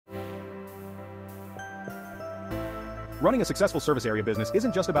Running a successful service area business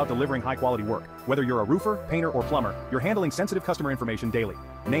isn't just about delivering high-quality work. Whether you're a roofer, painter, or plumber, you're handling sensitive customer information daily.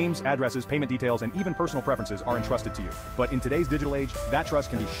 Names, addresses, payment details, and even personal preferences are entrusted to you. But in today's digital age, that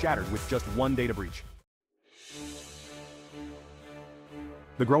trust can be shattered with just one data breach.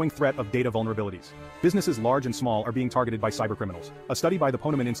 The growing threat of data vulnerabilities. Businesses large and small are being targeted by cybercriminals. A study by the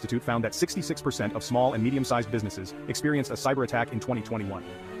Poneman Institute found that 66% of small and medium-sized businesses experienced a cyber attack in 2021.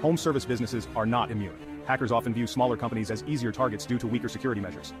 Home service businesses are not immune. Hackers often view smaller companies as easier targets due to weaker security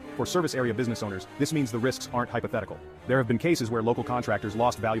measures. For service area business owners, this means the risks aren't hypothetical. There have been cases where local contractors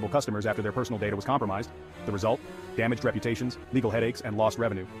lost valuable customers after their personal data was compromised. The result? Damaged reputations, legal headaches, and lost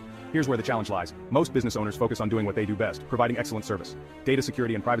revenue. Here's where the challenge lies. Most business owners focus on doing what they do best, providing excellent service. Data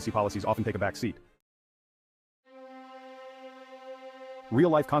security and privacy policies often take a back seat.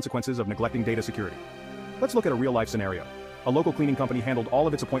 Real-life consequences of neglecting data security. Let's look at a real-life scenario. A local cleaning company handled all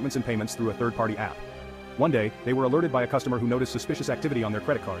of its appointments and payments through a third-party app. One day, they were alerted by a customer who noticed suspicious activity on their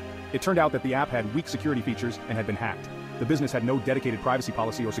credit card. It turned out that the app had weak security features and had been hacked. The business had no dedicated privacy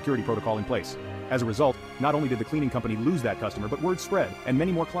policy or security protocol in place. As a result, not only did the cleaning company lose that customer, but word spread, and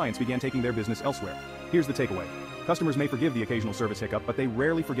many more clients began taking their business elsewhere. Here's the takeaway. Customers may forgive the occasional service hiccup, but they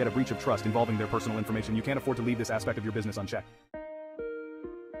rarely forget a breach of trust involving their personal information. You can't afford to leave this aspect of your business unchecked.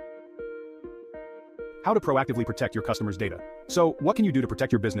 How to proactively protect your customers' data. So, what can you do to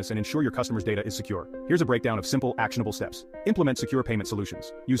protect your business and ensure your customers' data is secure? Here's a breakdown of simple, actionable steps. Implement secure payment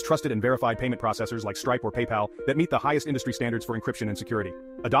solutions. Use trusted and verified payment processors like Stripe or PayPal that meet the highest industry standards for encryption and security.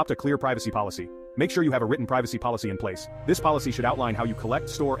 Adopt a clear privacy policy. Make sure you have a written privacy policy in place. This policy should outline how you collect,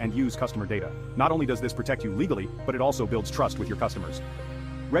 store, and use customer data. Not only does this protect you legally, but it also builds trust with your customers.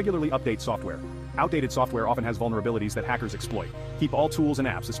 Regularly update software. Outdated software often has vulnerabilities that hackers exploit. Keep all tools and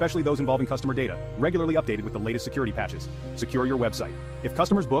apps, especially those involving customer data, regularly updated with the latest security patches. Secure your website. If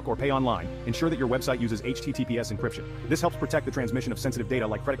customers book or pay online, ensure that your website uses HTTPS encryption. This helps protect the transmission of sensitive data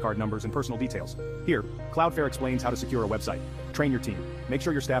like credit card numbers and personal details. Here, Cloudflare explains how to secure a website. Train your team. Make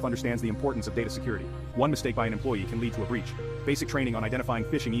sure your staff understands the importance of data security. One mistake by an employee can lead to a breach. Basic training on identifying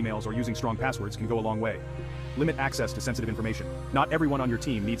phishing emails or using strong passwords can go a long way. Limit access to sensitive information. Not everyone on your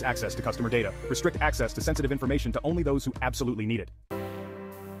team needs access to customer data. Restrict access to sensitive information to only those who absolutely need it.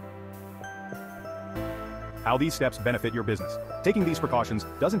 How these steps benefit your business. Taking these precautions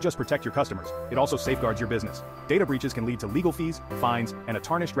doesn't just protect your customers, it also safeguards your business. Data breaches can lead to legal fees, fines, and a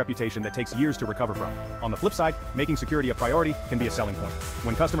tarnished reputation that takes years to recover from. On the flip side, making security a priority can be a selling point.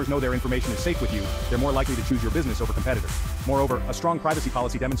 When customers know their information is safe with you, they're more likely to choose your business over competitors. Moreover, a strong privacy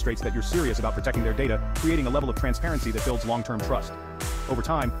policy demonstrates that you're serious about protecting their data, creating a level of transparency that builds long-term trust. Over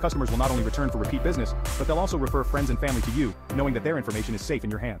time, customers will not only return for repeat business, but they'll also refer friends and family to you, knowing that their information is safe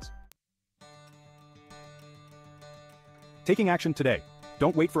in your hands. Taking action today.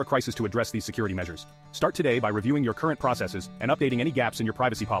 Don't wait for a crisis to address these security measures. Start today by reviewing your current processes and updating any gaps in your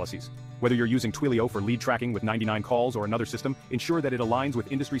privacy policies. Whether you're using Twilio for lead tracking with 99 calls or another system, ensure that it aligns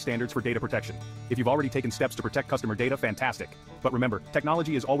with industry standards for data protection. If you've already taken steps to protect customer data, fantastic. But remember,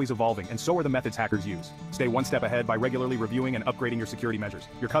 technology is always evolving, and so are the methods hackers use. Stay one step ahead by regularly reviewing and upgrading your security measures.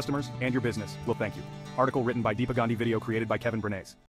 Your customers and your business will thank you. Article written by Deepa Gandhi, video created by Kevin Brenes.